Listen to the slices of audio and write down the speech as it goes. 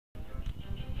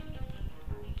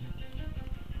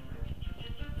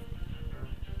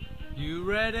You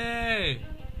ready?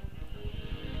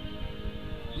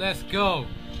 Let's go.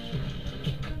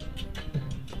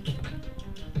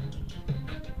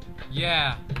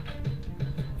 Yeah.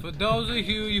 For those of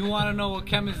you who want to know what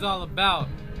chem is all about,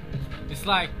 it's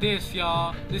like this,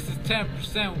 y'all. This is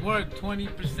 10% work,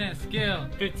 20% skill.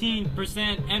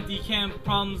 15% empty chem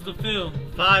problems to fill.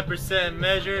 5%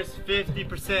 measures,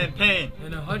 50% pain.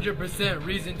 And 100%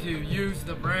 reason to use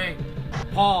the brain.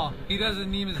 Paul, he doesn't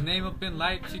need his name up in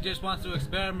lights. He just wants to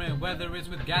experiment, whether it's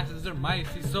with gases or mice.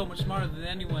 He's so much smarter than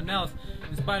anyone else,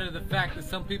 in spite of the fact that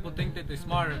some people think that they're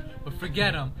smarter. But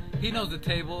forget him. He knows the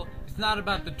table. It's not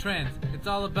about the trends. It's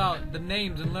all about the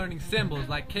names and learning symbols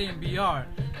like K and BR,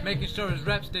 making sure his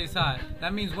rep stays high.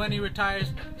 That means when he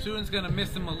retires, students gonna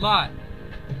miss him a lot.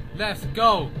 Let's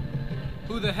go.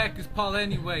 Who the heck is Paul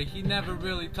anyway? He never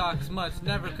really talks much,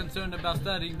 never concerned about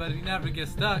studying, but he never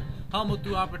gets stuck. Humble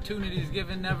through opportunities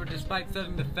given, never despite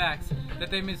studying the facts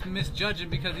that they misjudge him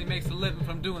because he makes a living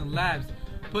from doing labs.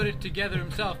 Put it together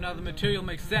himself, now the material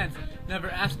makes sense. Never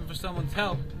asking for someone's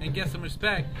help and get some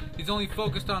respect. He's only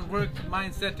focused on work,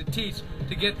 mindset to teach,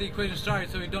 to get the equation started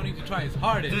so he don't need to try his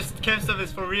hardest. This chem stuff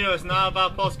is for real. It's not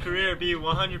about Paul's career. Be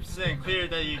 100% clear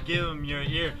that you give him your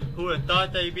ear. Who would have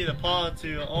thought that you'd be the Paul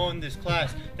to own this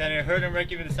class? That I heard him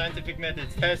recommend the scientific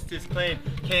methods, test his claim,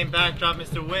 came back, dropped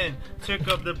Mr. Win, took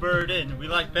up the burden. We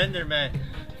like Bender, man.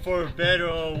 For better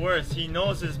or worse, he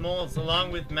knows his moles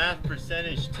along with math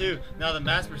percentage too. Now the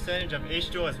mass percentage of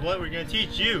H2O is what we're going to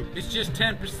teach you. It's just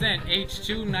 10%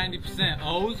 H2, 90%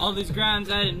 O's. All these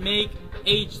grams added make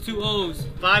H2Os.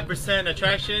 5%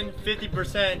 attraction,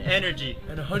 50% energy.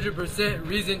 And 100%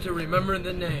 reason to remember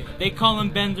the name. They call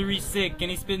him Bender, he's sick, and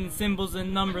he's spitting symbols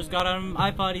and numbers. Got on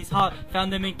iPod, he's hot,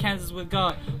 found him in Kansas with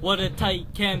God. What a tight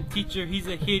chem teacher, he's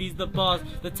a hit, he's the boss.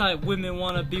 The type women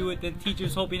wanna be with, and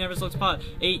teachers hope he never smokes pot.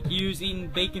 8 years eating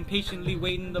bacon, patiently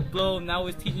waiting to blow. Now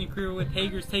his teaching career with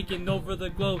Hager's taking over the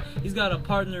globe. He's got a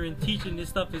partner in teaching, this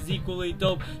stuff is equally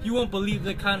dope. You won't believe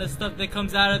the kind of stuff that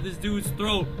comes out of this dude's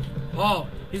throat. Paul,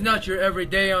 he's not your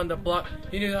everyday on the block.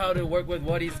 He knows how to work with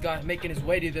what he's got, making his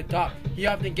way to the top. He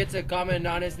often gets a comment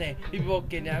on his name. People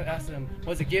can ask him,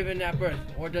 was it given at birth,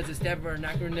 or does it stand for an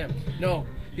acronym? No,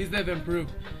 he's living proof.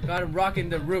 Got him rocking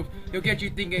the roof. He'll get you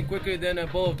thinking quicker than a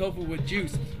bowl of tofu with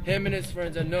juice. Him and his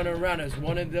friends are known around as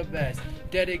one of the best,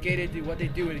 dedicated to what they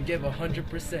do and give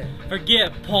 100%.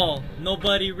 Forget Paul.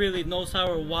 Nobody really knows how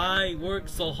or why he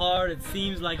works so hard. It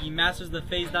seems like he masters the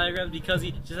phase diagrams because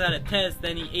he just had a test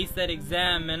and he aced that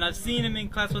exam. And I've seen him in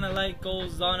class when the light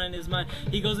goes on in his mind.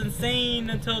 He goes insane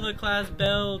until the class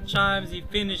bell chimes. He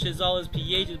finishes all his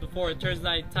PHs before it turns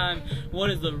night time.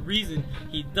 What is the reason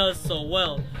he does so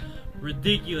well?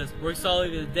 Ridiculous. Works all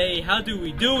of the day. How do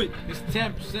we do it? It's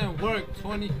 10% work,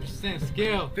 20%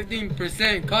 skill.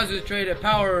 15% concentrated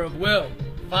power of will.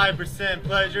 5%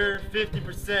 pleasure,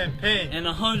 50% pain. And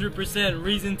 100%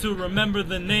 reason to remember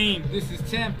the name. This is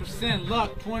 10%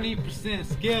 luck, 20%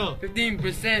 skill.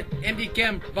 15% empty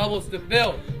chem bubbles to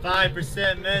fill.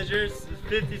 5% measures,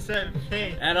 50%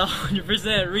 pain. And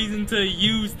 100% reason to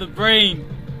use the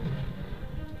brain.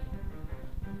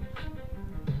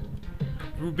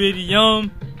 Rubidium.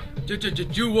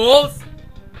 Jewels.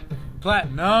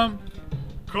 Platinum.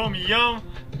 Chromium.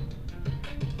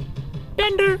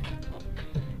 Bender.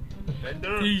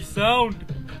 Bender. T-sound.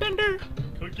 Bender.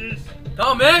 Cookies.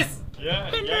 Thomas.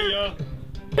 Yeah, Bender. yeah.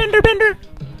 Bender, Bender.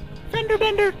 Bender,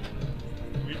 Bender.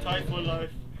 We tight for life.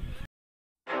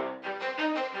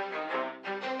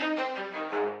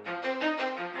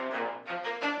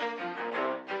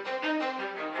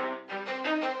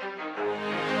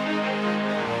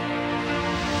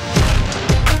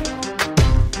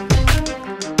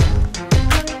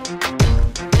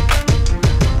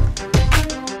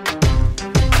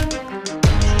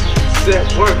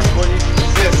 Work,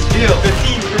 20% skill,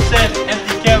 15%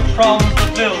 empty chem problems to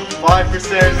fill.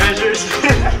 5% measures.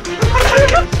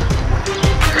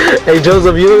 Hey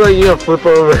Joseph, you look like you're gonna flip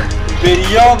over.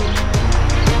 Video.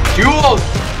 jewels,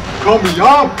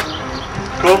 chromium,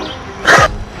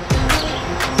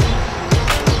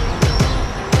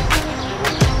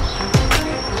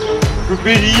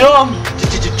 Rubidium.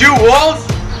 jewels,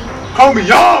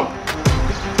 chromium.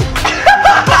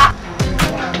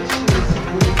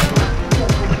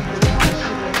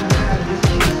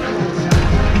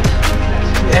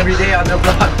 Every day on the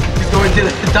block, he's going to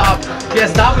the top. Yeah,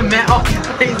 stop him, man. Oh, he's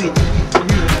crazy.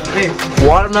 Hey,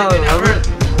 Watermelon,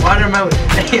 remember? watermelon.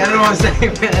 Hey, I don't know what I'm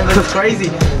saying, man. That's crazy.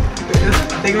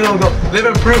 Think we don't go live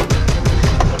and prove.